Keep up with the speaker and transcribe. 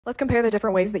Let's compare the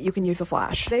different ways that you can use a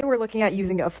flash. Today we're looking at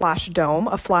using a flash dome,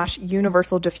 a flash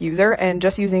universal diffuser, and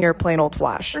just using your plain old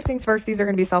flash. First things first, these are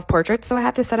going to be self-portraits, so I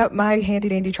had to set up my handy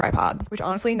dandy tripod, which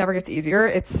honestly never gets easier.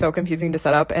 It's so confusing to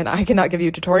set up, and I cannot give you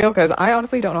a tutorial because I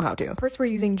honestly don't know how to. First, we're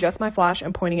using just my flash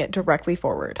and pointing it directly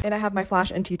forward. And I have my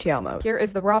flash in TTL mode. Here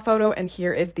is the raw photo, and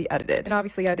here is the edited. And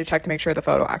obviously I had to check to make sure the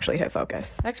photo actually hit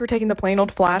focus. Next, we're taking the plain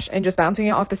old flash and just bouncing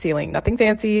it off the ceiling. Nothing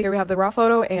fancy. Here we have the raw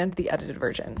photo and the edited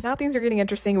version. Now things are getting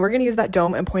interesting. We're going to use that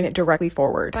dome and point it directly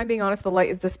forward. If I'm being honest, the light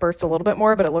is dispersed a little bit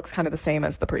more, but it looks kind of the same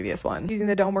as the previous one. Using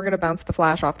the dome, we're going to bounce the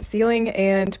flash off the ceiling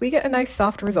and we get a nice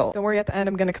soft result. Don't worry, at the end,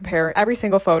 I'm going to compare every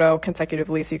single photo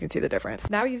consecutively so you can see the difference.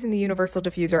 Now using the universal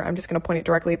diffuser, I'm just going to point it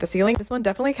directly at the ceiling. This one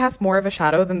definitely casts more of a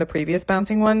shadow than the previous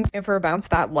bouncing ones, and for a bounce,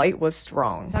 that light was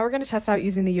strong. Now we're going to test out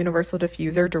using the universal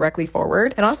diffuser directly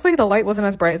forward, and honestly, the light wasn't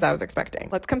as bright as I was expecting.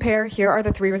 Let's compare. Here are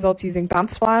the 3 results using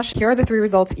bounce flash. Here are the 3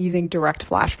 results using direct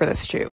flash for this shoot.